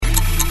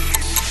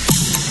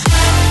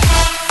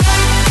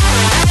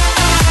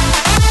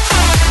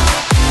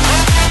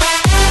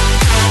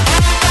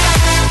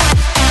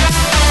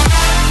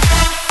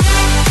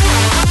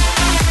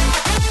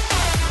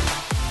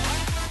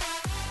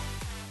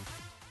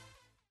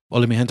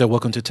Hola, mi gente.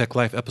 Welcome to Tech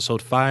Life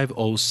episode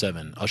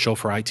 507, a show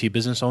for IT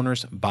business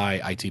owners by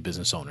IT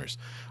business owners.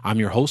 I'm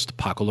your host,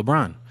 Paco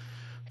LeBron.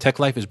 Tech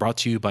Life is brought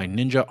to you by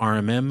Ninja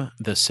RMM,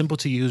 the simple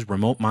to use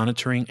remote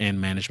monitoring and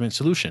management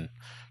solution.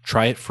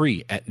 Try it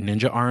free at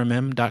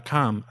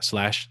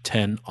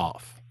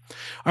ninjarmm.com/10off.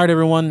 All right,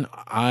 everyone.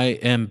 I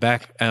am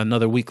back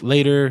another week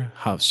later.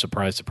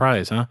 Surprise,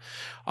 surprise, huh?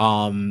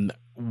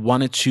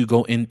 Wanted to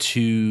go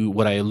into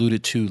what I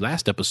alluded to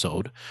last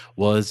episode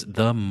was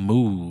the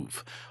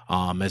move.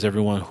 As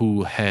everyone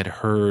who had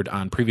heard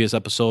on previous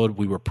episode,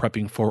 we were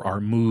prepping for our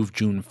move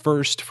June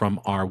 1st from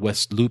our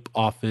West Loop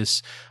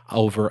office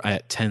over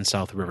at 10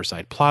 South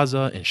Riverside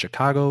Plaza in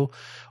Chicago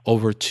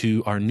over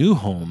to our new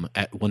home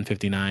at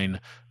 159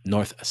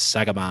 North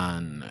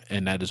Sangamon,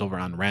 and that is over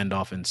on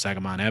Randolph and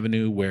Sangamon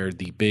Avenue, where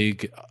the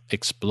big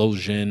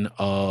explosion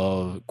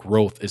of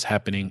growth is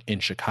happening in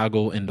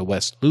Chicago in the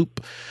West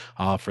Loop.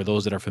 For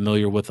those that are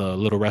familiar with a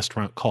little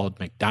restaurant called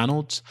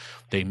McDonald's,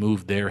 they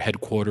moved their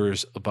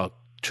headquarters about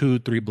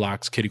 2-3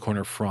 blocks kitty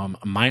corner from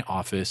my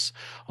office,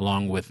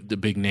 along with the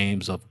big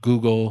names of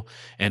Google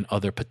and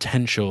other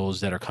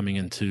potentials that are coming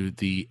into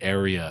the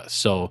area.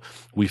 So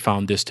we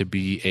found this to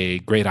be a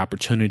great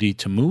opportunity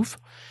to move.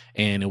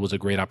 And it was a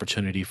great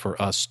opportunity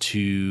for us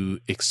to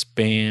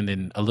expand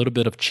and a little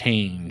bit of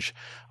change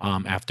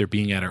after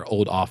being at our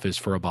old office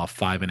for about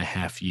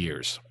 5.5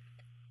 years.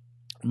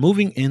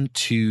 Moving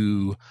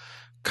into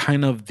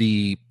kind of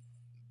the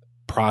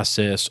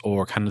process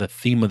or kind of the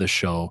theme of the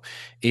show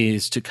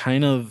is to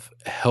kind of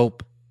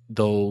help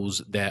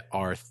those that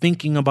are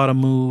thinking about a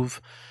move,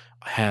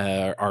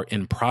 are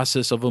in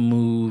process of a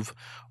move,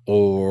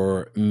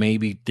 or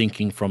maybe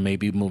thinking from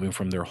maybe moving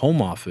from their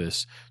home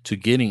office to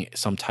getting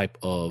some type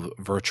of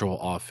virtual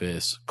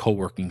office,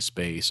 co-working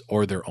space,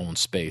 or their own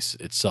space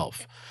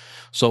itself.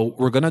 So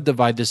we're going to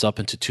divide this up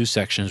into two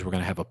sections. We're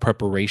going to have a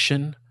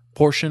preparation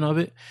portion of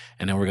it,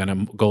 and then we're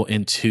going to go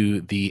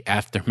into the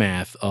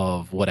aftermath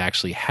of what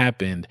actually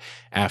happened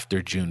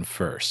after June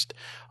 1st.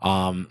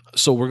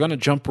 So we're going to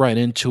jump right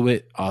into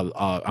it.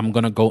 I'm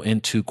going to go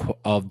into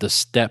of the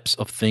steps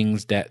of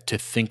things that to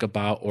think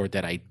about or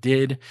that I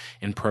did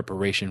in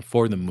preparation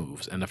for the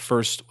moves. And the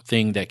first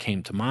thing that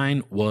came to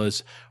mind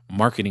was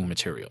marketing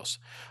materials,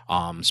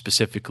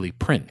 specifically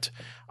print.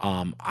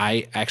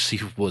 I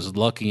actually was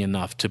lucky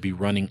enough to be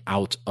running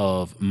out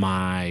of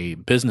my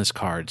business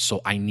cards, so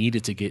I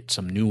needed to get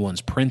some new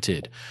ones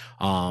printed.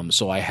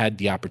 So I had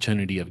the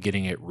opportunity of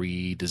getting it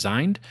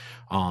redesigned.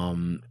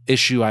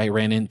 Issue I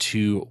ran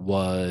into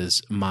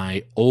was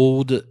my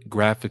old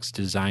graphics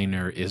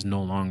designer is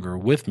no longer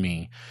with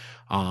me.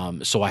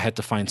 So I had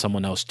to find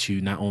someone else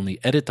to not only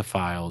edit the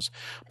files,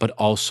 but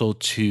also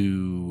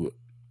to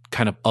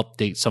kind of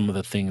update some of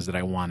the things that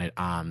I wanted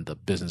on the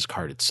business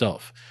card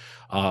itself.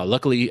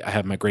 Luckily, I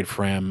have my great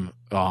friend,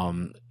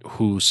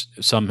 who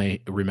some may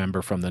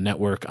remember from the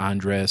network,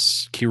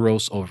 Andres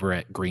Quiros over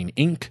at Green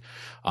Ink.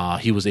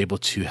 He was able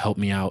to help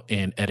me out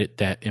and edit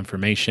that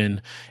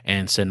information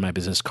and send my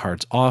business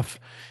cards off.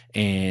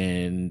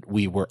 And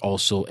we were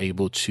also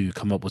able to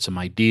come up with some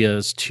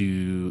ideas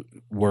to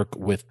work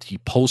with the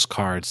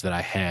postcards that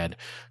I had,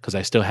 because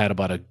I still had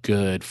about a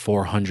good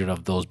 400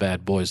 of those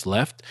bad boys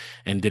left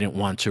and didn't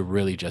want to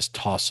really just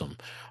toss them.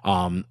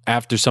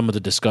 After some of the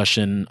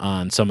discussion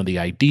on some of the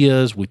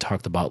ideas, we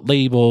talked about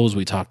labels,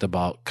 we talked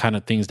about kind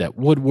of things that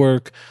would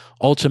work.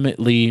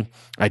 Ultimately,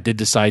 I did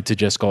decide to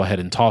just go ahead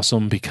and toss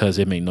them because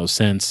it made no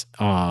sense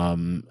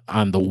on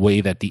the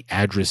way that the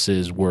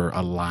addresses were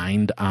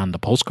aligned on the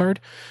postcard.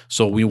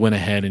 So we went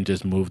ahead and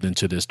just moved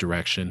into this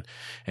direction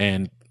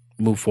and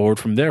moved forward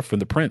from there for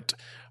the print.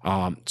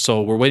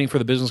 So we're waiting for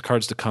the business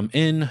cards to come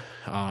in.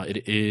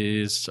 It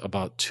is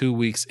about 2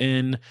 weeks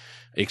in,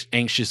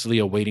 anxiously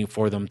awaiting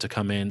for them to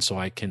come in so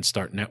I can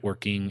start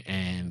networking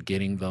and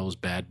getting those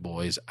bad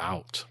boys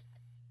out.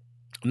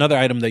 Another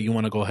item that you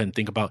want to go ahead and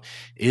think about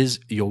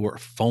is your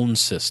phone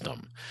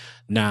system.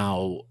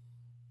 Now,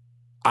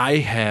 I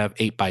have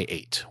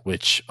 8x8,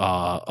 which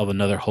of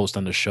another host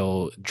on the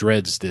show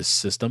dreads this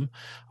system,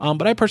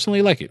 but I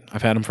personally like it.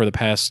 I've had them for the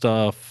past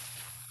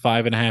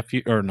 5.5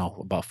 years, or no,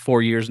 about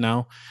 4 years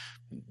now.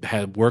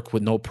 Had worked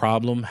with no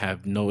problem,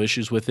 have no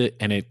issues with it,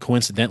 and it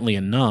coincidentally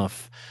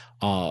enough,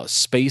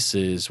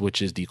 Spaces,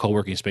 which is the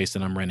co-working space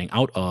that I'm renting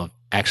out of,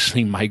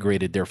 actually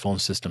migrated their phone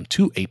system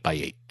to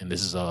 8x8, and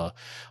this is a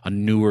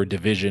newer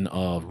division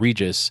of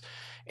Regus.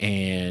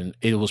 And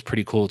it was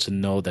pretty cool to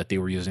know that they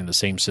were using the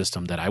same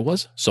system that I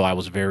was. So I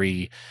was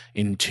very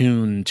in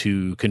tune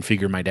to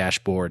configure my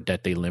dashboard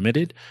that they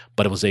limited,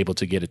 but I was able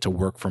to get it to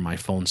work for my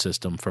phone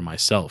system for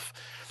myself.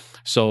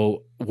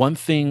 So one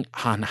thing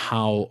on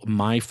how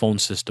my phone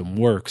system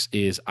works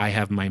is I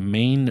have my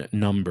main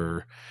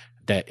number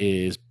that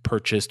is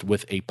purchased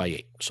with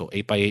 8x8. So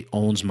 8x8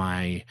 owns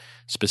my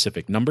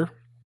specific number.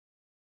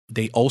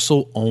 They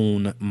also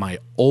own my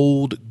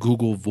old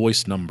Google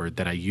Voice number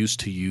that I used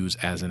to use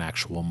as an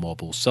actual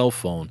mobile cell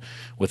phone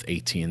with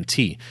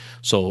AT&T.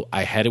 So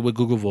I had it with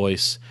Google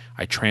Voice.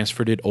 I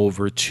transferred it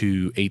over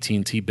to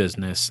AT&T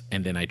Business,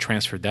 and then I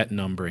transferred that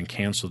number and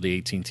canceled the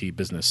AT&T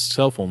Business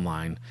cell phone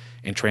line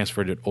and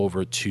transferred it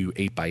over to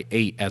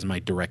 8x8 as my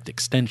direct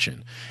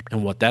extension.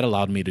 And what that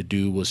allowed me to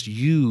do was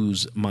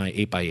use my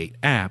 8x8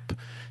 app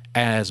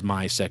as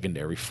my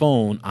secondary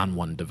phone on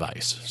one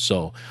device.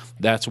 So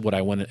that's what I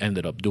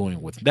ended up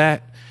doing with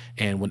that.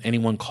 And when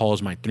anyone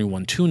calls my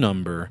 312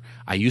 number,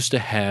 I used to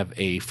have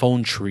a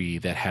phone tree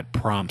that had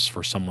prompts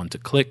for someone to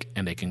click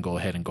and they can go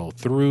ahead and go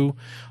through.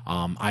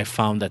 I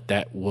found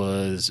that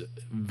was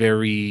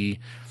very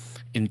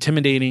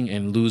intimidating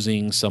and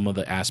losing some of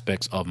the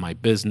aspects of my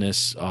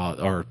business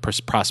or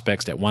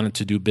prospects that wanted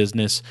to do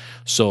business.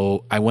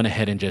 So I went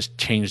ahead and just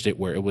changed it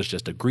where it was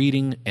just a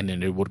greeting, and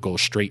then it would go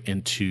straight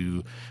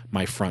into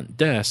my front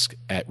desk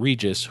at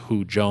Regis,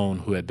 Joan,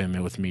 who had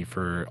been with me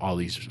for all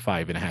these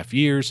 5.5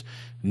 years,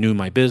 knew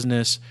my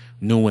business,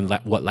 knew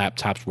what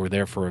laptops were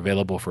there for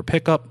available for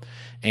pickup,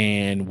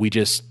 and we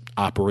just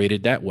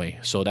operated that way.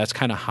 So that's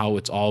kind of how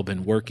it's all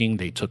been working.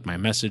 They took my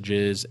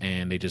messages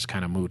and they just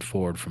kind of moved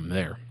forward from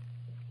there.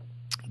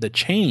 The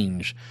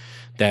change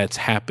that's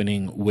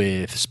happening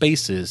with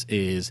Spaces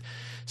is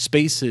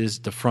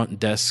the front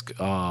desk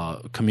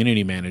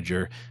community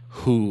manager,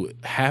 who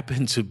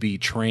happened to be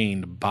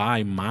trained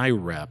by my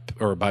rep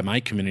or by my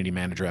community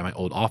manager at my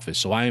old office.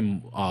 So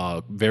I'm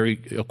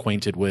very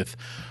acquainted with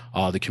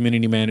the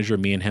community manager.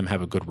 Me and him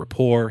have a good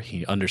rapport.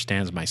 He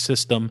understands my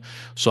system.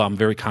 So I'm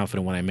very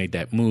confident when I made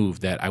that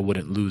move that I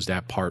wouldn't lose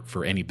that part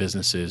for any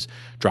businesses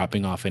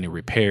dropping off any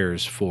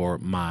repairs for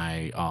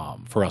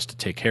for us to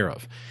take care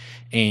of.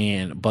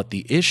 But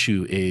the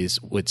issue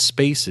is with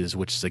Spaces,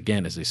 which is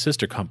again is a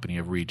sister company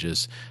of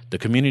Regis, the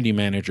community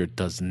manager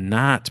does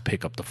not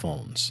pick up the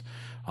phones.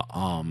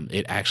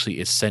 It actually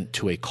is sent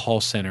to a call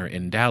center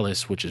in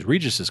Dallas, which is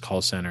Regis's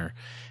call center,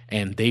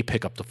 and they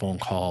pick up the phone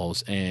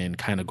calls and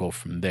kind of go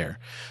from there.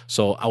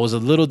 So I was a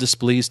little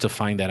displeased to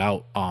find that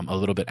out a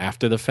little bit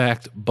after the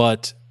fact,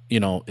 but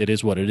it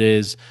is what it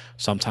is.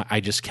 Sometimes I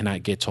just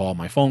cannot get to all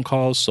my phone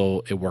calls,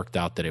 so it worked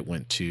out that it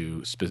went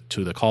to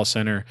the call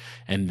center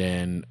and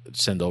then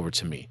send over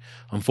to me.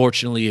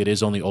 Unfortunately, it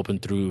is only open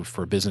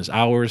for business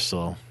hours,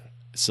 so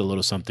it's a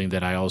little something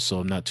that I also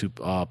am not too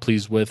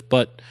pleased with.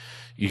 But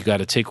you got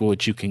to take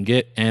what you can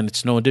get, and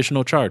it's no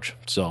additional charge,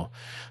 so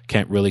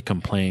can't really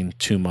complain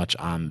too much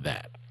on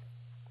that.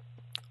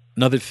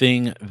 Another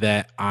thing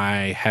that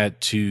I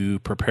had to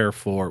prepare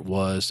for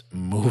was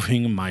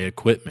moving my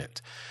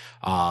equipment.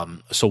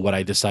 So what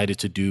I decided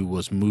to do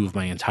was move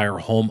my entire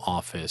home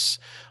office.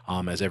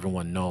 As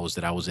everyone knows,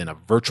 that I was in a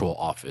virtual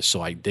office,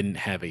 so I didn't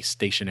have a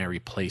stationary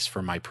place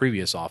for my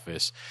previous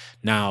office.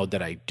 Now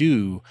that I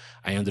do,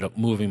 I ended up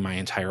moving my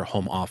entire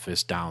home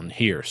office down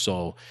here.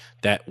 So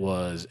that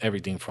was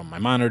everything from my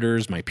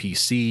monitors, my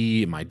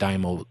PC, my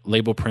Dymo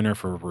label printer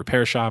for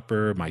Repair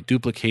Shopper, my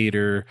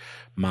duplicator,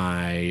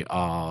 my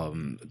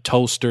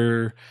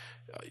toaster,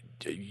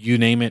 you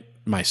name it,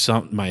 my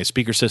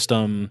speaker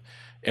system.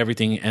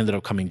 Everything ended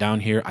up coming down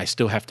here. I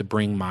still have to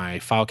bring my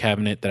file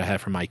cabinet that I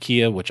have from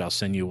IKEA, which I'll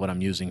send you what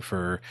I'm using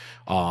for,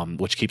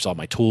 which keeps all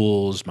my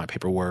tools, my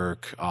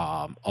paperwork,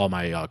 all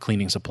my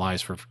cleaning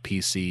supplies for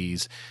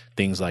PCs,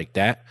 things like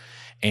that.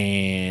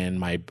 And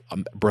my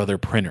Brother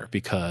printer,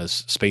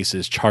 because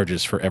Spaces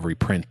charges for every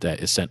print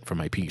that is sent from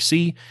my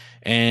PC.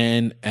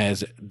 And I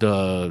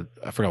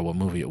forgot what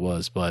movie it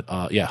was, but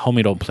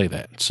Homie Don't Play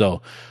That.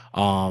 So,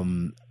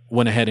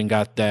 went ahead and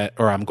got that,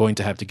 or I'm going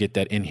to have to get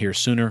that in here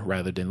sooner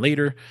rather than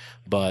later,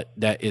 but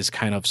that is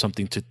kind of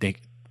something to think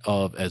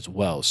of as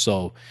well.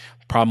 So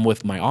problem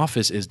with my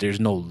office is there's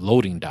no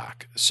loading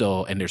dock.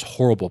 And there's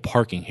horrible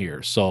parking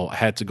here. So I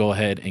had to go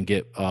ahead and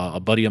get a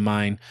buddy of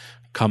mine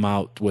come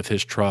out with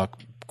his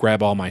truck,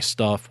 grab all my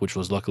stuff, which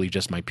was luckily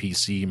just my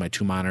PC, my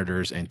 2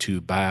 monitors and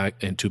 2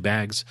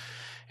 bags,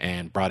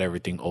 and brought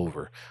everything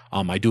over.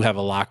 I do have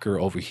a locker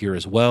over here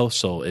as well,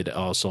 so it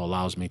also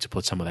allows me to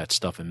put some of that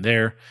stuff in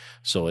there.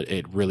 So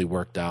it really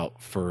worked out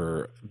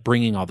for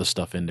bringing all the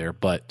stuff in there.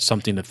 But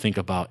something to think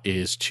about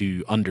is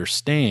to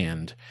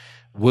understand,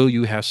 will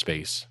you have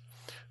space?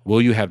 Will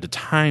you have the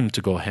time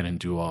to go ahead and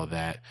do all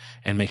that,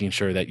 and making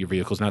sure that your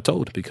vehicle's not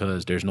towed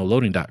because there's no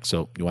loading dock?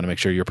 So you want to make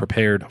sure you're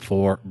prepared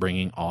for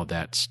bringing all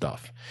that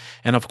stuff.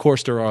 And of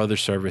course, there are other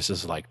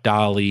services like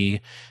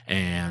Dolly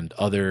and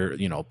other,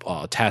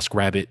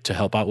 TaskRabbit to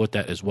help out with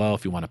that as well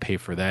if you want to pay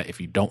for that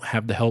if you don't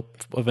have the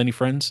help of any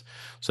friends.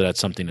 So that's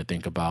something to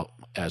think about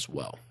as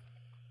well.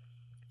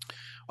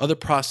 Other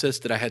process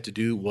that I had to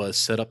do was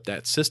set up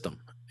that system,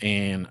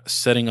 and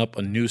setting up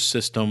a new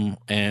system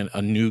and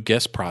a new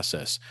guest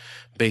process.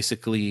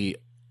 Basically,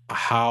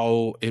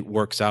 how it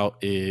works out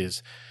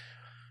is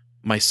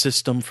my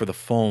system for the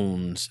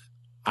phones,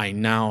 I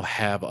now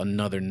have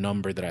another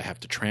number that I have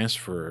to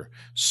transfer.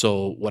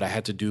 So what I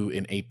had to do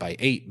in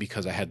 8x8,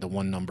 because I had the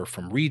one number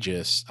from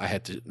Regis, I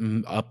had to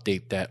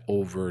update that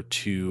over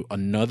to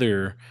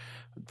another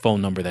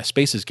phone number that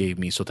Spaces gave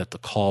me so that the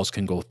calls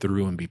can go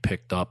through and be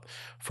picked up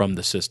from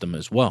the system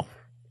as well,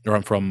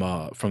 or from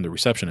the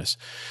receptionist,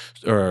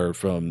 or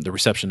from the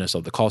receptionist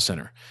of the call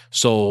center.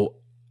 So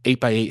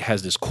 8x8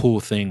 has this cool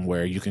thing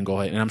where you can go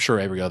ahead, and I'm sure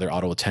every other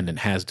auto attendant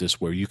has this,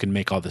 where you can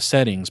make all the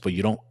settings, but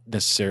you don't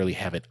necessarily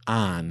have it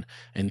on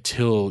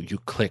until you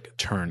click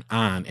turn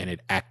on and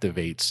it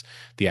activates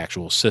the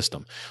actual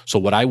system. So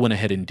what I went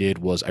ahead and did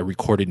was I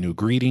recorded new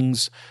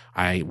greetings.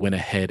 I went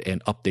ahead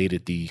and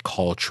updated the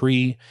call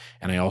tree,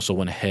 and I also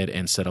went ahead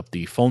and set up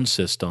the phone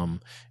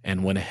system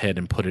and went ahead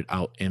and put it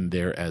out in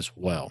there as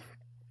well.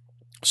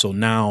 So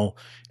now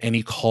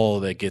any call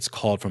that gets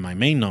called from my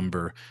main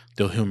number,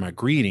 they'll hear my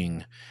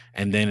greeting,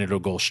 and then it'll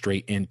go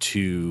straight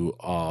into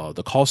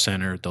the call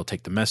center. They'll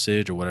take the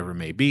message or whatever it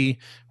may be,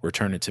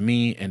 return it to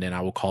me, and then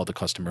I will call the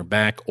customer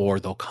back, or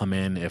they'll come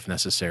in if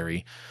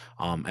necessary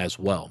as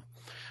well.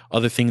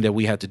 Other thing that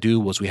we had to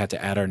do was we had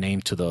to add our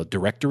name to the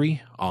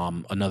directory.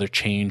 Another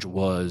change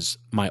was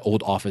my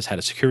old office had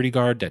a security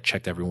guard that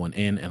checked everyone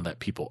in and let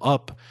people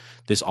up.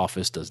 This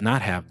office does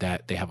not have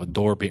that. They have a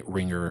door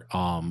ringer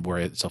where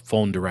it's a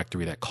phone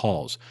directory that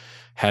calls.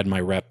 Had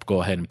my rep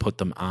go ahead and put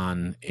them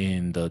on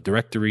in the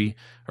directory,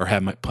 or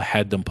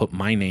had them put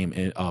my name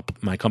in,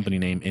 my company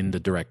name in the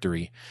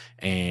directory,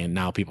 and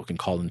now people can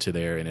call into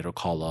there and it'll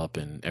call up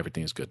and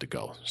everything's good to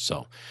go.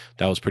 So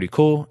that was pretty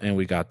cool, and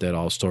we got that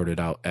all sorted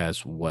out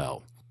as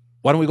well.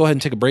 Why don't we go ahead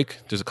and take a break?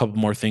 There's a couple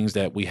more things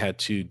that we had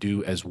to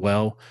do as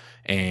well,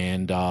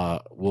 and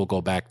we'll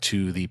go back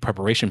to the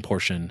preparation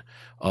portion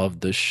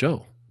of the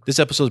show. This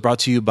episode is brought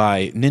to you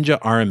by Ninja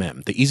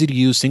RMM, the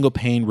easy-to-use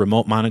single-pane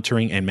remote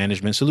monitoring and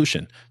management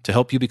solution to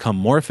help you become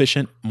more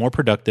efficient, more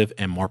productive,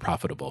 and more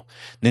profitable.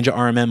 Ninja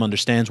RMM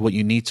understands what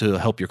you need to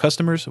help your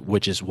customers,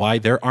 which is why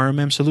their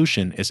RMM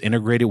solution is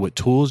integrated with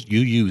tools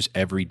you use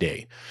every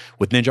day.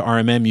 With Ninja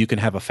RMM, you can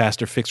have a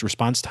faster fixed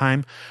response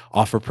time,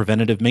 offer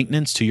preventative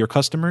maintenance to your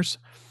customers.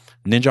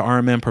 Ninja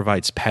RMM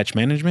provides patch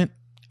management,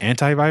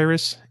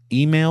 antivirus,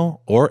 email,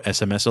 or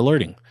SMS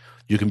alerting.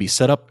 You can be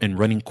set up and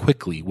running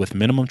quickly with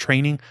minimum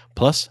training,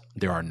 plus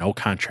there are no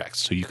contracts,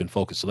 so you can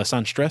focus less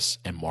on stress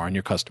and more on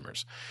your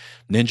customers.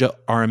 Ninja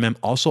RMM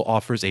also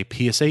offers a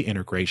PSA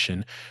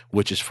integration,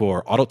 which is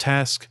for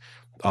Autotask,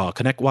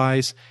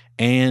 ConnectWise,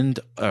 and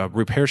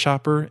Repair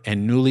Shopper,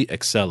 and newly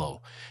Excello.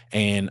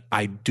 And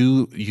I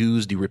do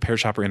use the Repair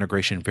Shopper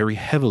integration very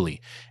heavily.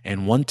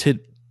 And one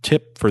tip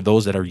for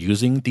those that are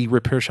using the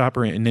Repair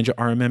Shopper and Ninja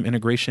RMM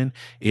integration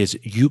is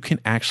you can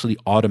actually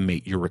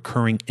automate your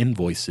recurring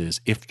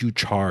invoices if you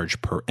charge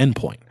per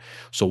endpoint.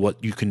 So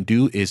what you can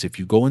do is if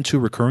you go into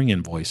recurring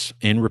invoice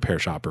in Repair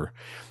Shopper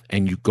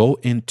and you go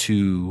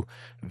into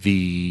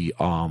the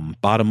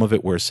bottom of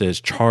it where it says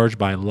charge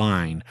by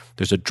line,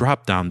 there's a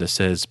drop down that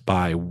says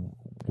by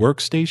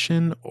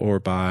workstation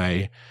or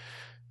by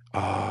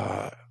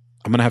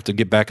I'm going to have to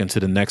get back into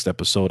the next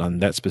episode on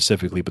that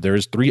specifically, but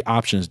there's 3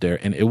 options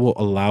there, and it will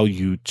allow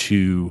you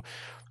to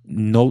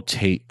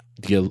notate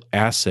the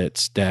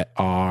assets that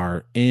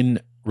are in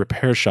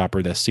Repair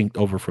Shopper that's synced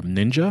over from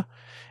Ninja,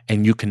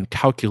 and you can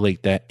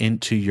calculate that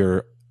into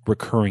your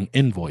recurring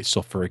invoice.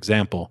 So for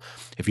example,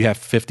 if you have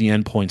 50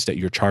 endpoints that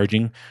you're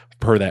charging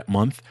per that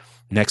month,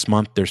 next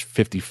month there's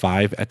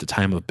 55 at the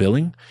time of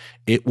billing,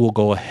 it will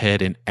go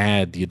ahead and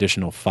add the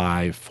additional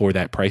 5 for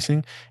that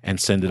pricing and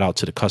send it out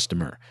to the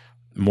customer.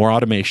 More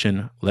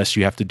automation, less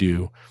you have to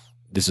do.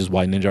 This is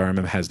why Ninja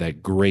RMM has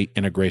that great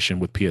integration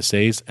with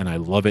PSAs, and I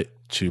love it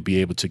to be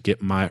able to get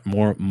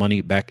more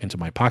money back into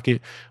my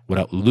pocket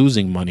without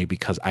losing money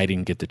because I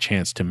didn't get the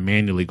chance to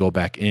manually go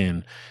back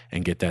in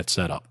and get that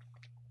set up.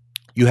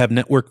 You have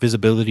network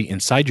visibility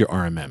inside your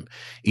RMM,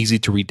 easy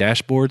to read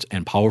dashboards,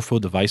 and powerful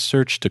device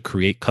search to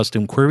create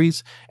custom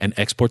queries and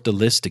export the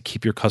list to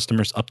keep your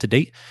customers up to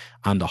date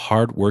on the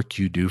hard work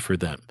you do for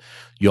them.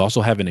 You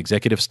also have an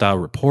executive style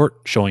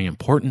report showing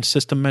important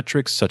system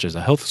metrics such as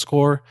a health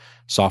score,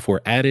 software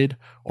added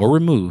or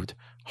removed,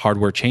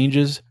 hardware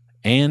changes,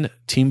 and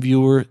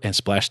TeamViewer and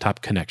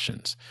SplashTop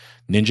connections.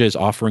 Ninja is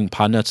offering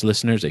Podnuts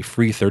listeners a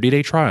free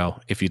 30-day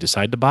trial. If you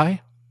decide to buy,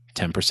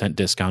 10%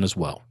 discount as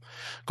well.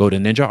 Go to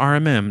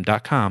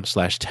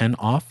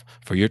ninjarmm.com/10off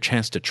for your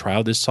chance to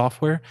trial this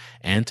software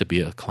and to be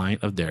a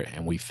client of theirs.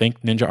 And we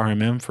thank Ninja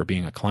RMM for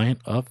being a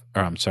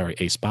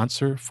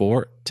sponsor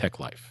for Tech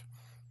Life.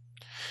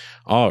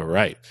 All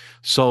right.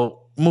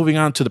 So moving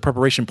on to the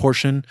preparation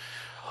portion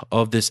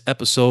of this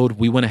episode,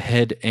 we went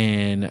ahead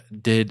and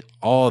did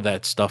all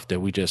that stuff that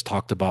we just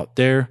talked about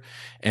there.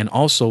 And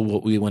also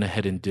what we went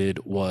ahead and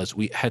did was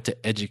we had to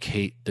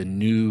educate the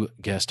new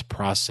guest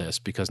process,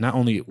 because not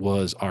only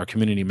was our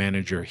community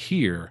manager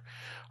here,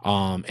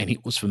 and he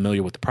was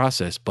familiar with the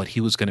process, but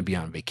he was going to be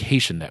on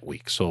vacation that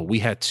week. So we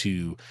had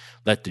to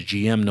let the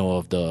GM know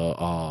of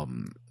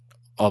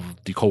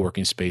the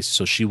co-working space,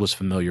 so she was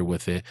familiar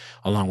with it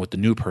along with the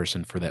new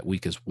person for that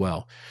week as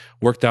well.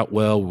 Worked out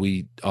well.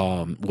 We'll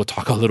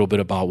talk a little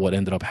bit about what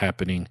ended up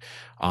happening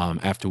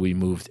after we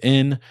moved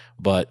in,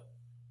 but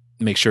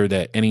make sure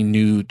that any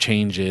new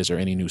changes or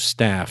any new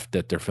staff,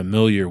 that they're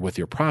familiar with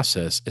your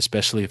process,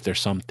 especially if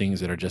there's some things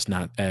that are just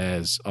not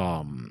as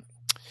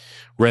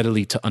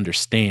readily to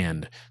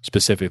understand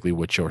specifically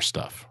with your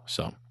stuff.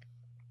 So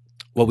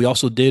what we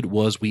also did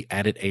was we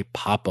added a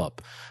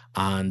pop-up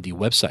on the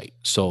website.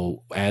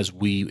 So as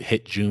we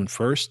hit June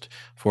 1st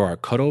for our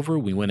cutover,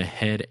 we went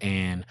ahead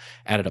and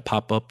added a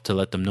pop-up to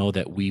let them know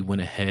that we went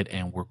ahead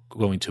and we're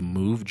going to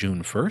move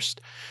June 1st.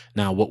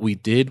 Now, what we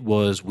did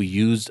was we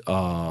used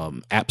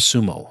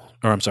AppSumo,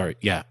 or I'm sorry,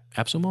 yeah,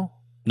 AppSumo?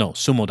 No,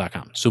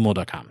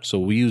 sumo.com. So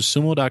we use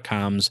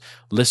sumo.com's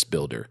list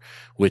builder,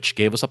 which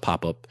gave us a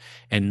pop-up.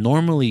 And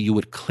normally you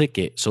would click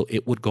it, so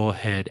it would go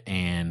ahead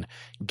and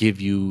give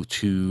you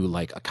to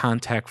like a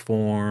contact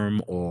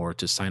form or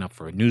to sign up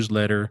for a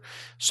newsletter.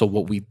 So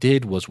what we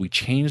did was we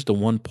changed the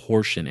one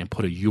portion and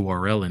put a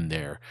URL in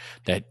there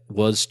that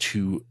was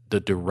to the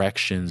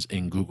directions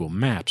in Google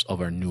Maps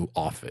of our new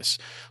office.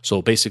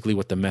 So basically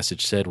what the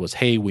message said was,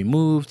 hey, we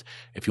moved.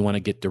 If you want to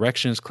get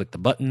directions, click the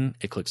button.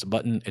 It clicks the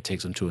button. It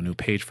takes them to a new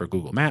page for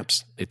Google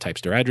Maps. It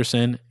types their address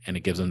in and it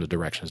gives them the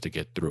directions to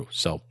get through.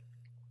 So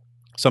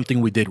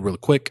something we did real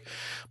quick,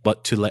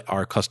 but to let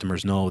our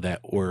customers know that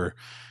we're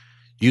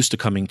used to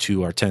coming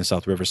to our 10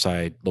 South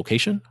Riverside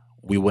location,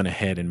 we went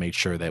ahead and made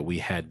sure that we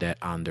had that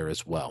on there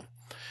as well.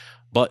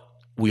 But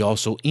we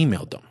also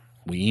emailed them.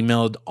 We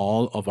emailed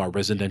all of our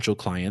residential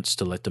clients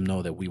to let them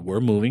know that we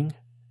were moving.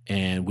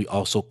 And we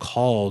also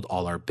called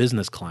all our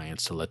business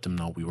clients to let them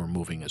know we were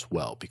moving as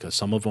well, because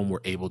some of them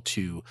were able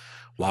to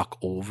walk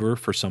over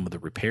for some of the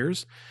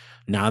repairs.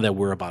 Now that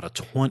we're about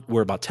 10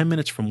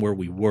 minutes from where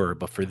we were,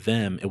 but for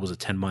them, it was a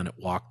 10-minute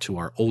walk to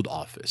our old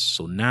office.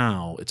 So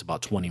now it's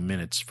about 20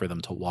 minutes for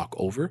them to walk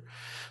over.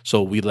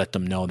 So we let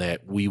them know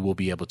that we will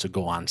be able to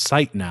go on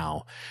site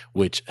now,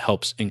 which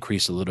helps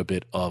increase a little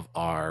bit of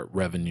our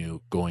revenue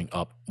going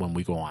up when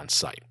we go on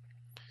site.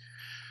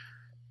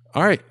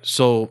 All right.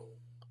 So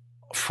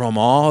from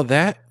all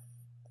that,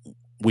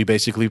 we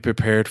basically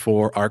prepared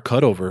for our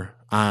cutover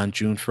on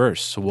June 1st.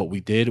 So what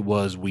we did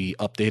was we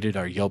updated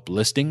our Yelp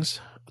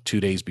listings the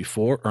day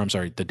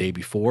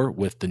before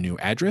with the new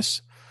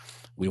address.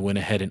 We went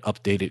ahead and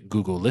updated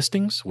Google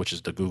listings, which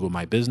is the Google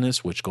My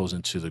Business, which goes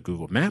into the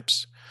Google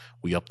Maps.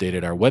 We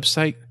updated our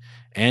website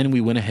and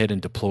we went ahead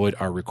and deployed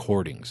our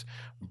recordings.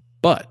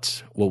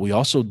 But what we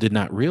also did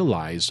not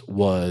realize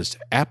was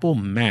Apple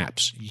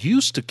Maps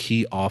used to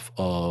key off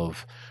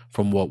of,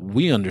 from what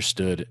we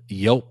understood,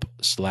 Yelp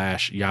 /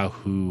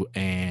 Yahoo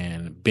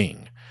and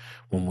Bing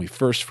when we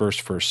first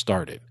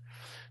started.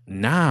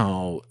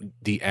 Now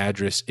the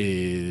address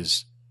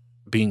is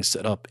being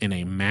set up in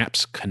a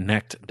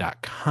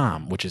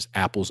mapsconnect.com, which is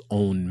Apple's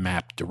own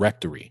map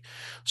directory.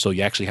 So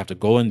you actually have to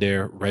go in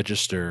there,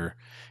 register,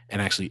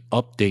 and actually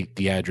update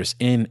the address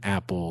in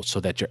Apple so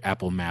that your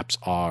Apple Maps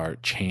are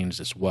changed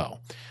as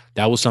well.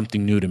 That was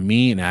something new to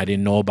me, and I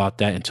didn't know about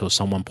that until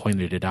someone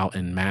pointed it out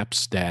in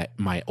Maps that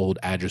my old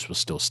address was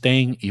still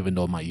staying, even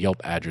though my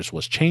Yelp address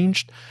was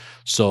changed.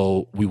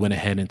 So we went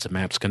ahead into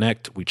Maps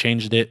Connect. We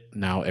changed it.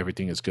 Now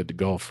everything is good to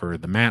go for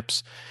the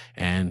maps,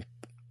 and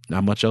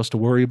not much else to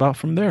worry about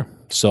from there.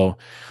 So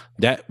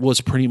that was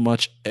pretty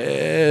much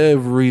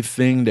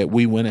everything that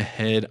we went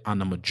ahead on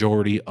the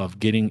majority of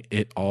getting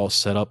it all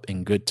set up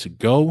and good to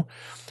go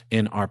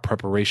in our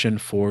preparation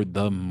for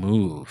the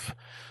move.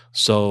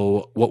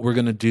 So what we're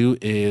going to do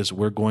is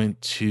we're going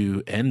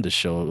to end the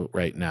show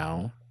right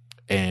now,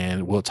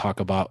 and we'll talk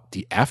about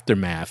the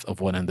aftermath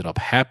of what ended up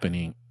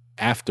happening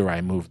after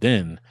I moved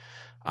in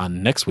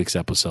on next week's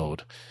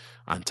episode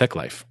on Tech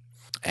Life.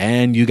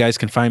 And you guys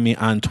can find me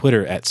on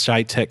Twitter at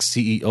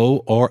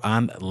ShyTechCEO or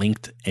on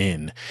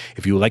LinkedIn.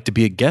 If you would like to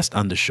be a guest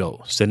on the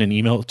show, send an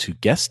email to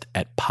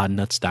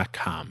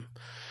guest@podnuts.com.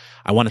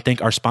 I want to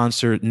thank our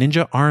sponsor,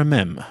 Ninja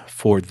RMM,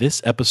 for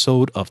this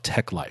episode of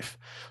Tech Life.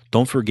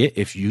 Don't forget,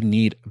 if you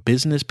need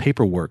business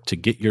paperwork to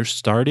get you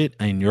started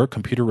in your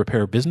computer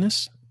repair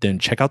business, then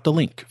check out the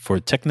link for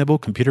Technical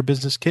Computer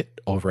Business Kit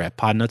over at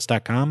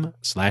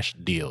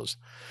podnuts.com/deals.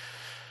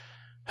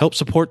 Help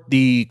support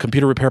the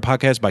Computer Repair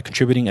Podcast by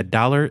contributing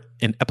 $1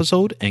 an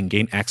episode and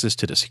gain access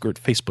to the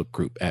secret Facebook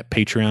group at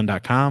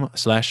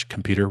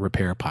patreon.com/Computer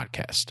Repair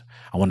Podcast.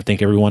 I want to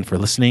thank everyone for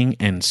listening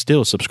and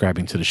still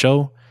subscribing to the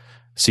show.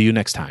 See you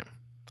next time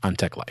on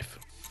Tech Life.